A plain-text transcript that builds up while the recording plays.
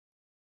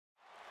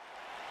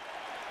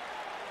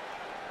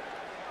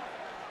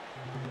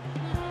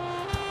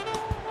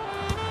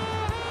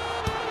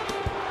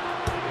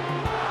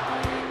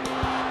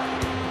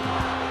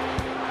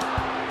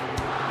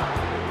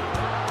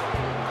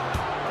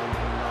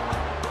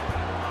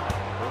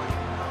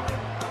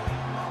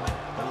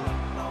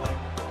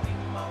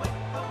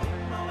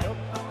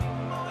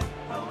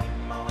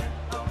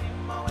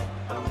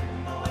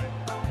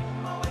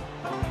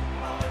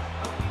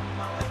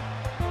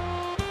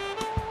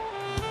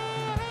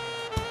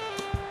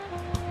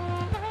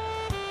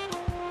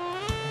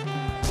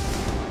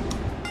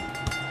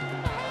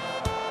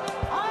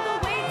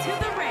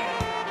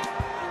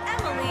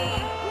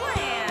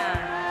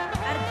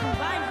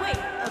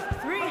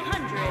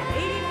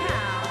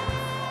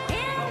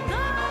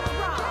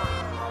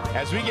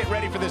As we get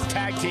ready for this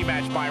tag team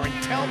match, Byron,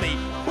 tell me,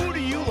 who do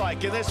you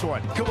like in this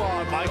one? Come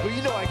on, Michael,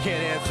 you know I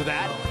can't answer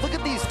that. Look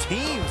at these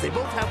teams. They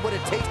both have what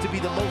it takes to be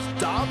the most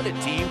dominant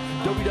team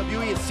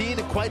WWE has seen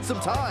in quite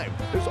some time.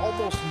 There's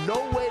almost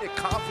no way to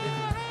confidently...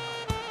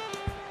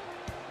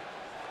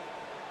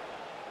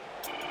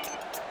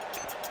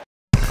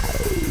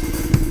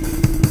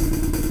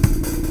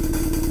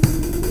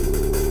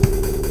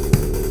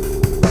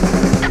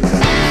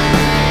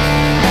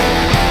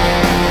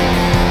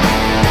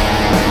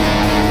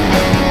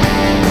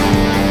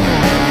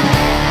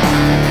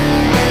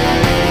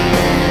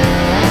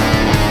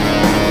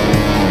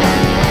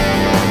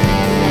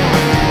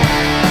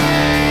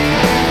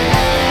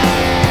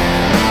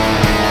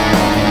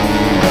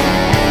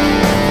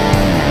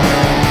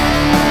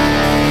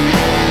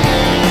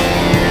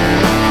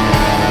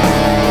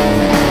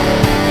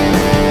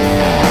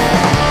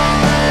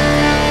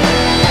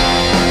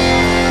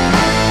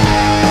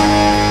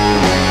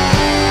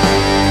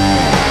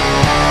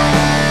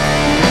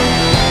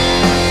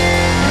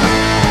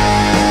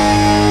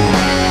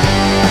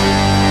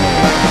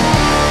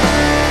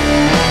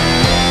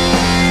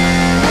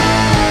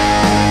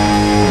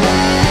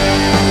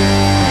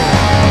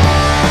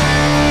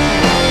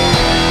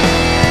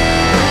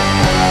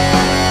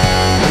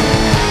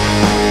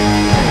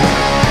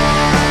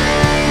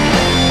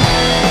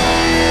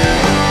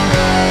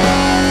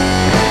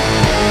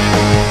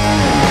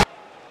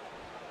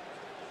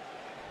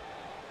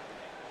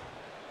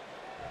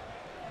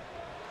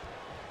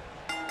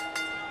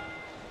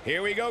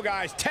 Here we go,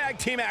 guys. Tag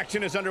team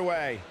action is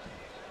underway.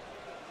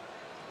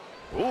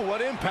 Ooh,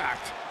 what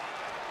impact.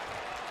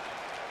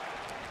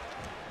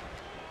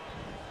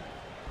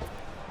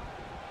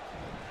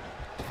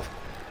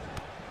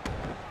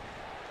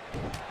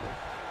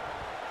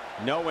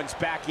 No one's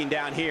backing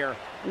down here.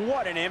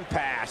 What an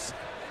impasse.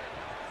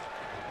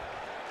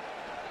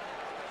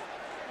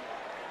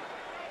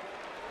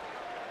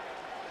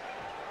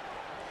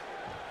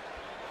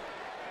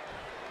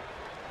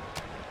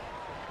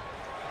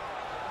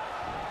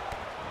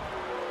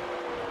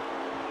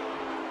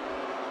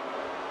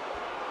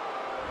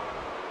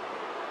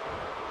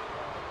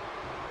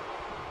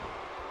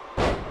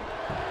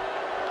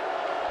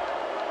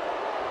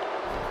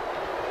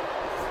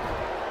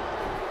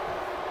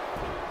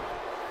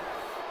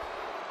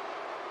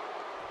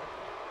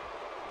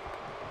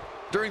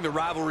 During the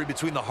rivalry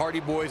between the Hardy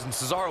Boys and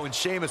Cesaro and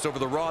Sheamus over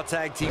the Raw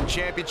Tag Team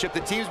Championship, the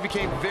teams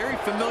became very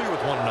familiar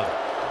with one another.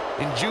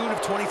 In June of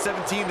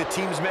 2017, the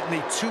teams met in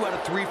a 2 out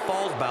of 3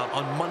 falls bout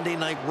on Monday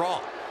Night Raw.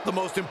 The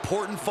most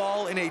important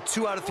fall in a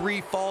 2 out of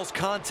 3 falls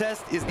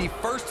contest is the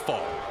first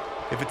fall.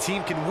 If a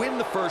team can win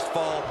the first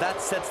fall,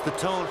 that sets the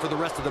tone for the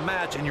rest of the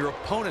match, and your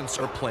opponents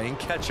are playing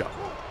catch-up.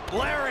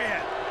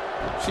 Lariat!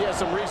 She has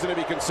some reason to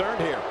be concerned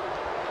here.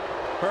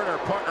 Her and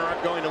her partner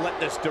aren't going to let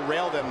this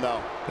derail them,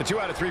 though. The 2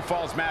 out of 3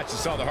 falls match that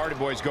saw the Hardy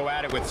Boys go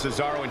at it with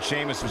Cesaro and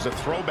Sheamus was a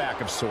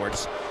throwback of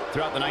sorts.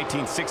 Throughout the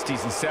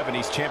 1960s and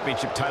 70s,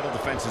 championship title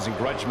defenses and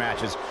grudge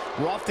matches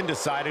were often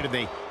decided in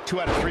the 2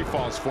 out of 3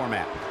 falls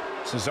format.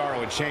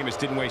 Cesaro and Sheamus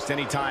didn't waste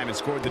any time and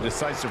scored the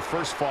decisive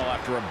first fall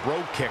after a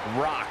brogue kick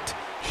rocked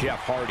Jeff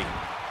Hardy.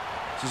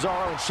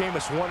 Cesaro and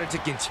Sheamus wanted to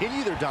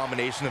continue their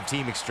domination of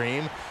Team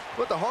Extreme,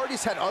 but the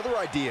Hardys had other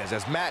ideas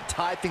as Matt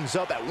tied things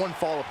up at 1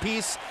 fall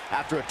apiece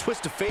after a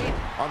twist of fate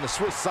on the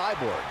Swiss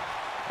Cyborg.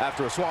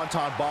 After a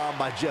swanton bomb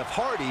by Jeff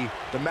Hardy,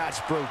 the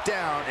match broke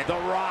down and The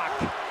Rock.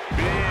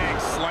 Big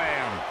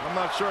slam. I'm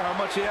not sure how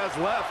much he has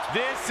left.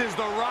 This is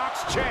The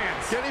Rock's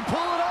chance. Can he pull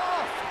it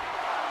off?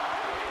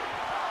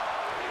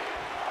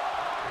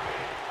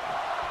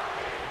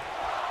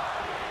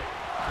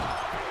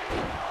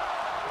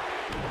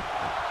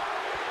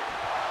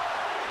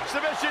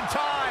 Submission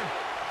time.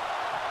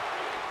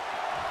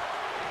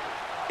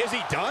 Is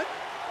he done?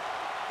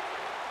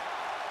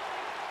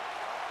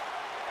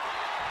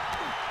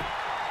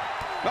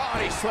 Oh,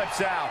 and he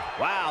slips out.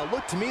 Wow,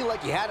 looked to me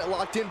like he had it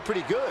locked in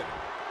pretty good.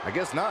 I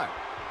guess not.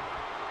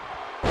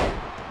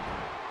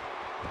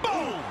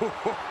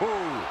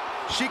 Boom!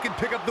 She can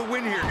pick up the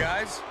win here,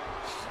 guys.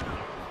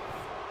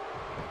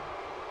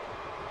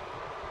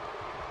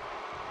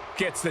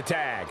 Gets the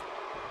tag.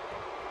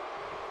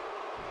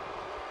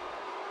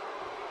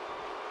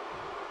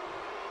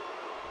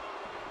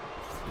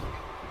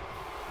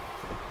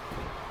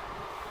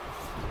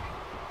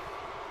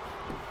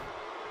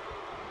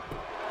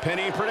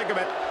 Pinning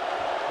predicament.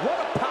 What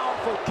a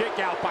powerful kick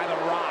out by The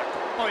Rock.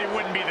 Well, he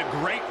wouldn't be the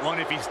great one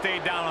if he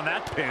stayed down on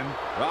that pin.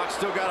 Rock's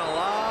still got a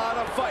lot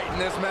of fight in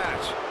this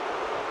match.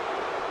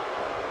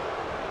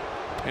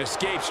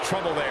 Escapes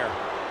trouble there.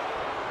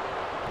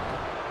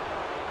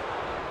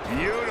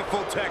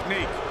 Beautiful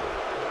technique.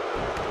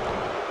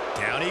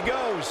 Down he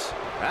goes.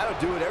 That'll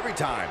do it every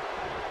time.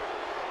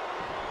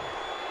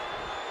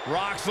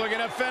 Rock's looking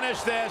to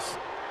finish this.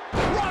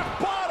 Rock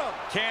bottom.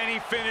 Can he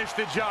finish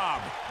the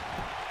job?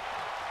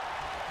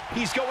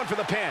 He's going for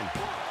the pin.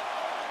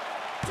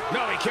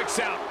 No, he kicks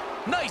out.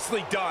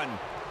 Nicely done.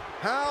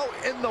 How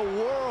in the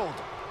world?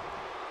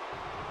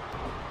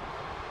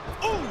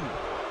 Ooh!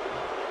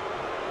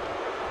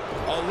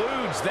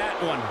 Eludes that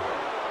one.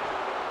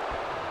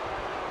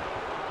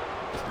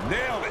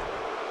 Nailed it.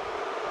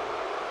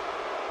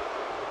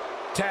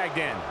 Tagged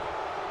in.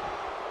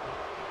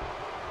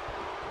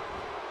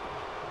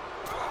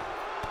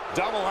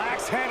 Double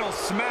axe handle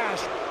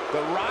smash.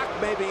 The Rock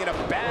may be in a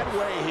bad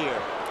way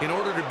here. In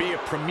order to be a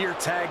premier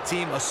tag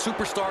team, a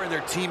superstar and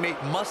their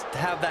teammate must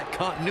have that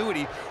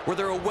continuity where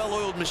they're a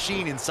well-oiled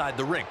machine inside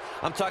the ring.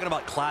 I'm talking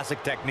about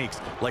classic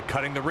techniques like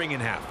cutting the ring in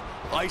half,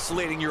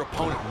 isolating your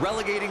opponent,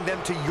 relegating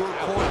them to your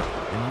corner,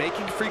 and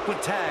making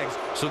frequent tags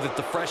so that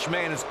the fresh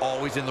man is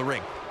always in the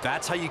ring.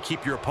 That's how you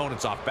keep your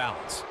opponents off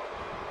balance.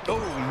 Oh,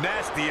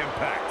 nasty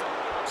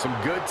impact. Some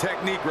good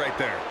technique right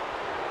there.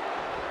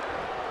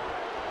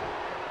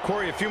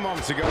 Corey, a few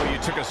moments ago, you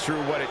took us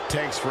through what it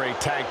takes for a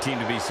tag team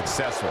to be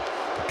successful.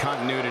 The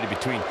continuity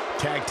between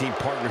tag team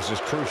partners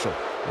is crucial.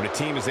 When a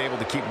team is able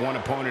to keep one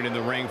opponent in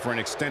the ring for an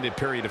extended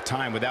period of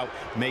time without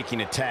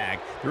making a tag,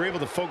 they're able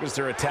to focus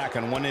their attack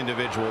on one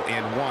individual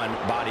and one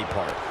body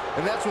part.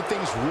 And that's when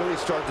things really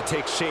start to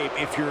take shape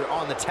if you're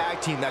on the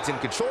tag team that's in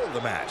control of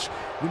the match.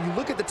 When you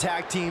look at the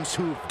tag teams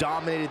who've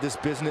dominated this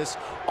business,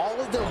 all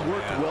of them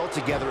worked well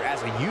together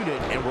as a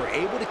unit and were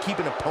able to keep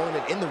an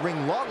opponent in the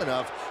ring long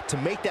enough to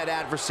make that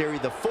adversary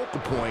the focal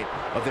point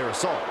of their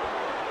assault.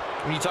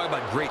 When you talk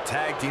about great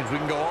tag teams, we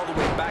can go all the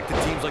way back to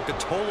teams like the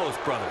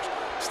Tolos brothers,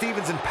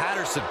 Stevens and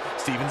Patterson,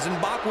 Stevens and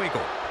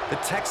Bockwinkel, the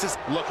Texas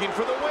Looking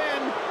for the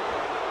win.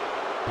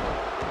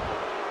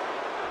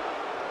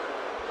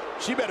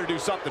 She better do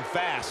something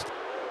fast.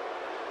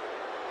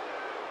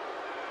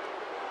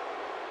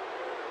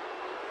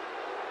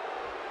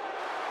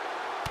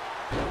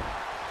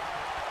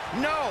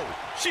 No!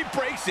 She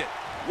breaks it!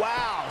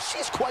 Wow,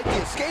 she's quite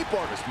the escape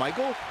artist,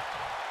 Michael.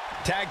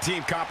 Tag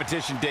team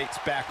competition dates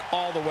back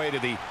all the way to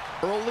the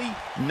early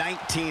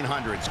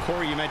 1900s.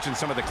 Corey, you mentioned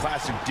some of the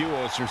classic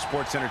duos from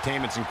sports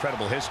entertainment's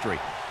incredible history.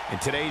 In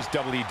today's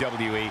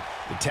WWE,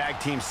 the tag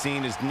team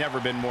scene has never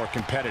been more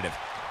competitive.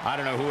 I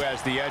don't know who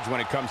has the edge when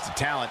it comes to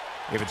talent,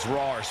 if it's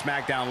Raw or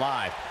SmackDown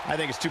Live. I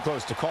think it's too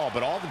close to call,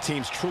 but all the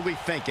teams truly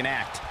think and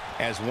act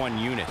as one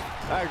unit.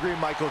 I agree,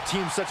 Michael.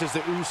 Teams such as the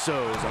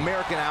Usos,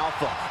 American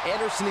Alpha,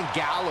 Anderson and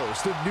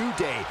Gallows, The New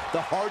Day, the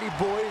Hardy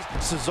Boys,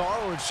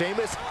 Cesaro and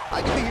Sheamus.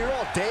 I could be here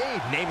all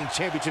day naming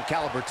championship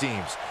caliber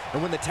teams.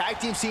 And when the tag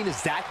team scene is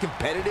that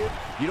competitive,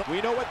 We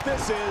know what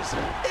this is.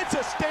 It's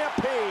a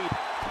stampede.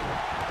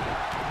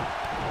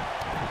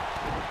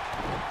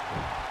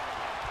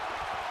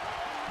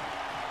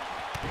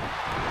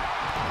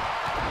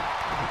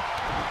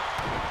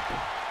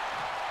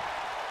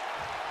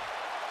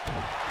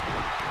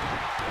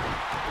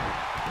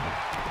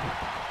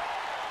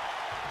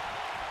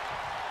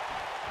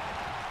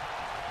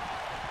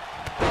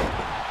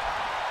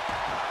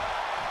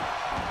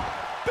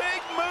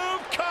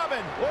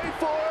 Wait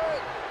for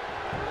it!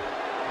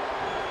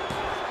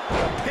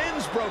 The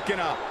pin's broken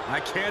up. I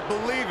can't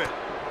believe it.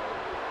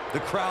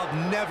 The crowd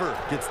never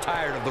gets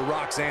tired of The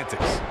Rock's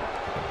antics.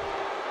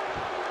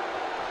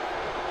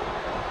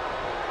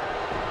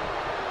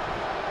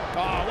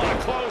 Oh, what a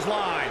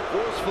clothesline.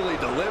 Forcefully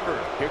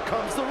delivered. Here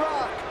comes The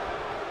Rock.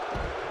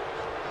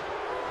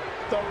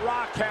 The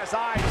Rock has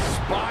eyes.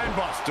 Spine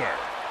buster.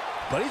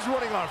 But he's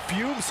running on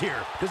fumes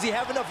here. Does he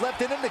have enough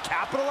left in him to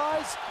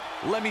capitalize?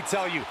 Let me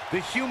tell you, the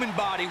human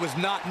body was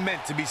not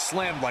meant to be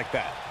slammed like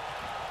that.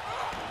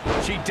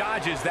 She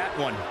dodges that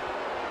one.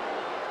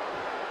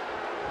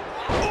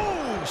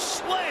 Ooh,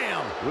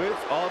 slam! With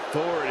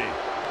authority.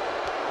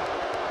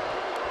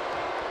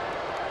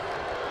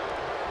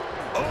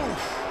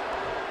 Oof.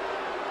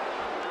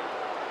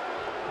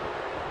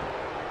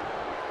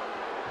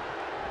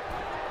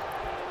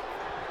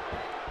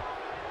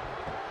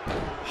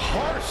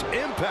 Harsh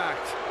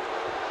impact.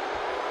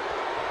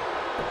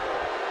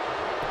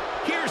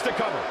 Here's the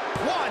cover.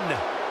 One.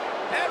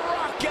 And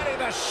Rock getting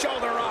the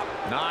shoulder up.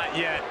 Not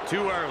yet.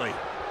 Too early.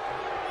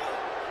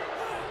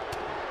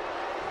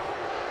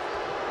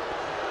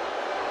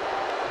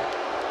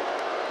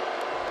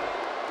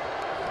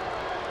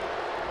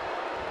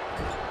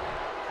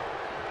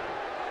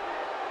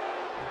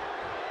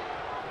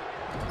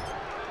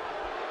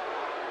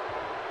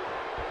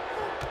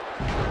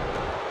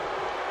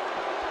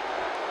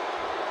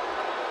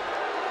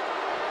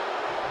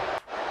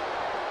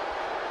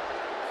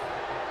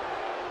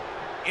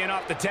 In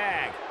off the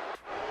tag.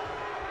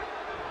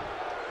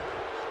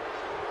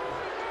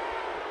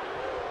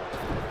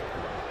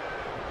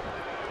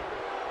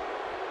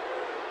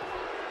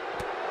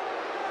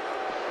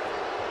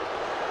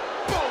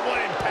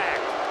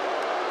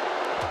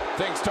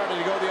 Things starting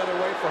to go the other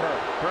way for her.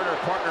 Her and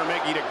her partner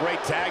making a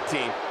great tag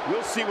team.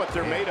 We'll see what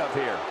they're made of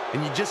here.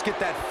 And you just get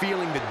that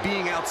feeling that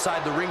being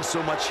outside the ring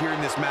so much here in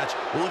this match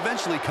will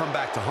eventually come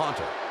back to haunt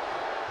her.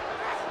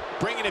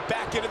 Bringing it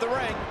back into the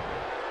ring.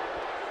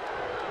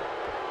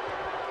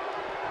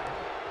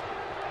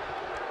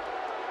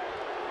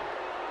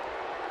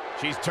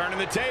 She's turning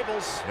the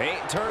tables. They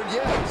ain't turned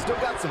yet. Still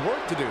got some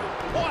work to do.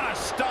 What a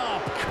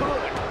stomp.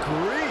 Good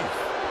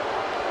grief.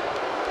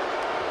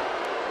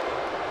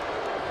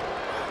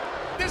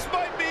 This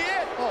might be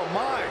it. Oh,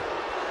 my.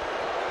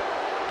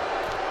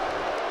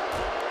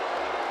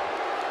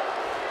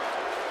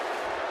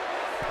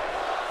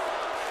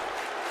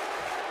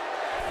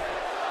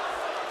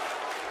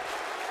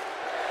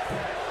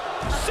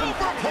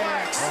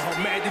 Superplex.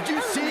 Oh, man, did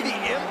you see the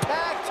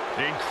impact?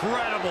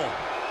 Incredible.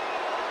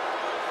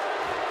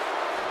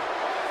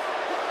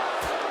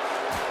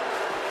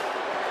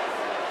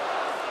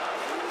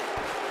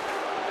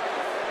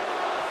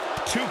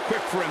 Too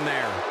quick for him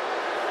there.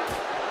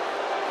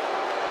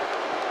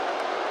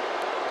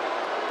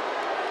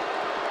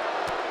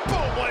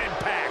 Boom, what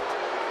impact.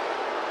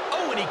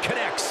 Oh, and he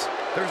connects.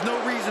 There's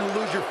no reason to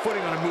lose your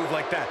footing on a move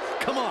like that.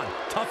 Come on,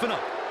 toughen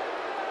up.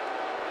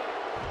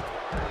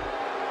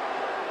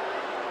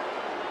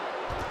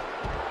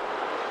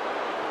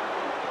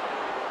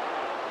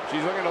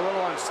 She's looking a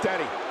little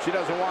unsteady. She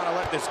doesn't want to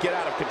let this get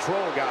out of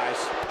control, guys.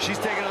 She's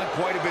taking on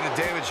quite a bit of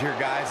damage here,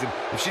 guys, and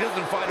if she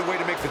doesn't find a way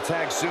to make the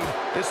tag soon,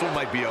 this one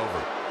might be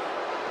over.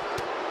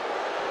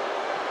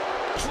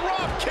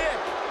 Drop kick!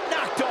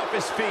 Knocked off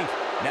his feet.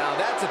 Now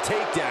that's a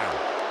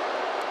takedown.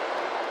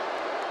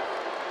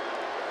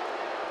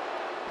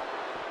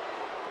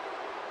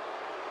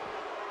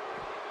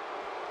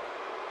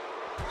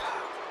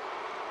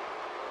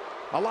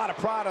 A lot of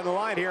pride on the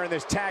line here in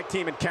this tag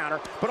team encounter,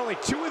 but only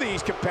two of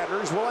these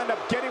competitors will end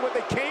up getting what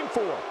they came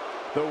for,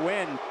 the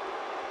win.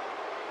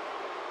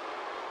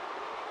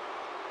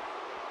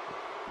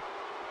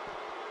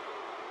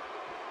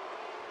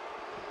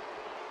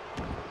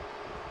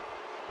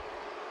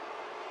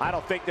 I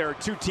don't think there are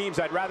two teams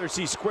I'd rather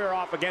see square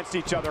off against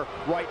each other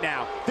right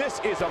now. This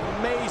is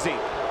amazing.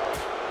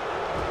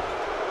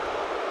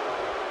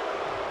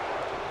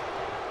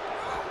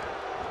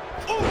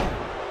 Ooh!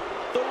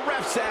 The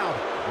ref's out.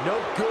 No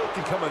good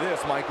can come of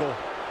this, Michael.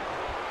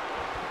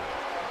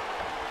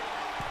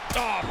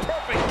 Oh,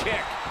 perfect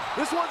kick.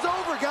 This one's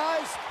over,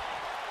 guys.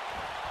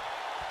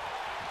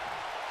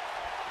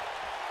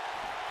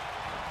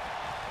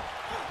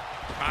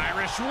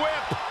 Irish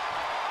whip.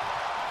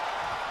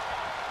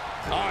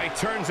 Oh, he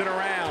turns it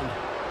around.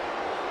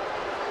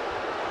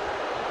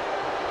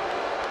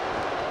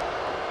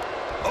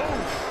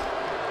 Oof.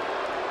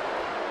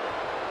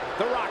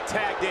 The Rock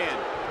tagged in.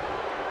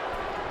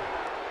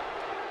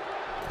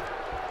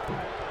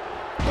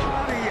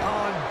 Body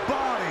on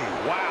body.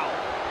 Wow.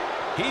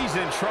 He's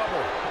in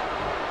trouble.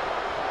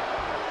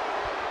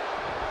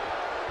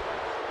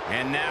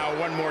 And now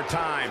one more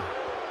time.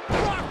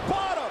 Rock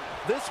bottom.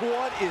 This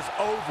one is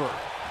over.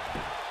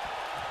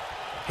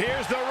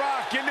 Here's The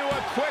Rock into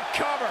a quick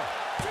cover.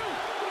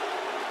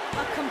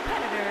 A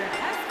competitor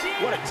has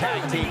been What a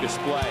tag team eliminated.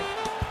 display.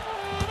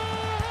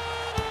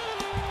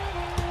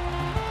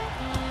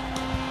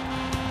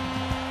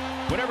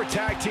 Whenever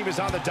tag team is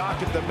on the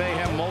docket, the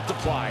mayhem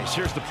multiplies.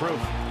 Here's the proof.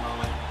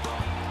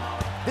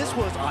 This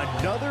was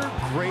another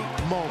great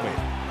moment.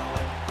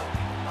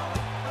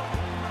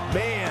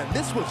 Man,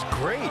 this was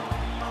great.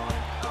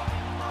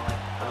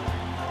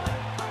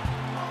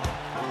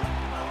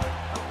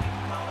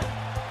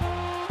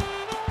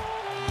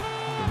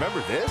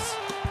 Remember this?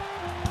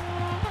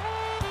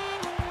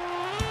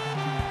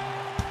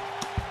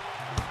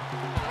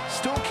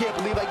 Still can't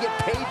believe I get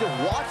paid to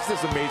watch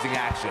this amazing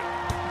action.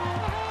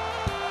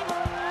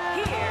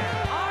 Here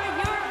are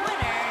your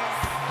winners,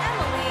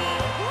 Emily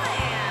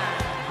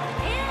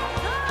and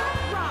The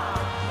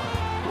Rock.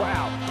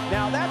 Wow,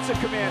 now that's a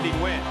commanding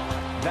win.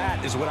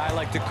 That is what I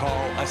like to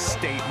call a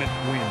statement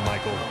win,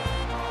 Michael.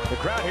 The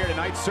crowd here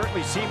tonight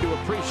certainly seemed to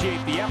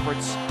appreciate the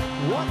efforts.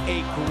 What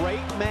a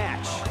great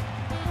match.